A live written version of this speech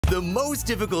The most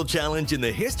difficult challenge in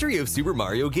the history of Super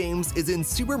Mario games is in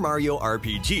Super Mario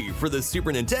RPG for the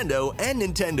Super Nintendo and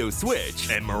Nintendo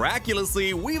Switch, and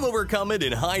miraculously, we've overcome it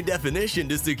in high definition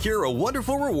to secure a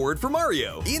wonderful reward for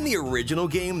Mario. In the original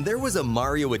game, there was a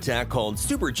Mario attack called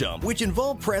Super Jump, which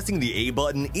involved pressing the A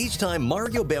button each time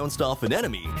Mario bounced off an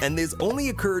enemy, and this only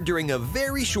occurred during a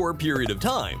very short period of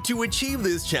time. To achieve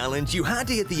this challenge, you had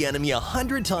to hit the enemy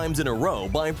 100 times in a row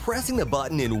by pressing the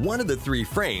button in one of the 3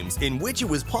 frames in which it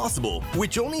was possible,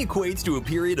 which only equates to a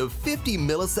period of 50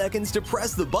 milliseconds to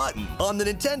press the button. On the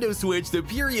Nintendo Switch, the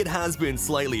period has been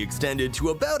slightly extended to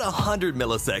about 100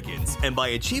 milliseconds, and by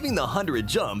achieving the 100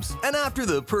 jumps, and after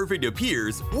the perfect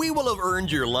appears, we will have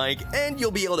earned your like, and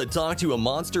you'll be able to talk to a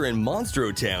monster in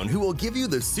Monstro Town who will give you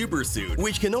the Super Suit,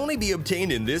 which can only be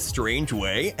obtained in this strange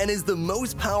way and is the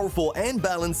most powerful and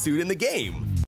balanced suit in the game.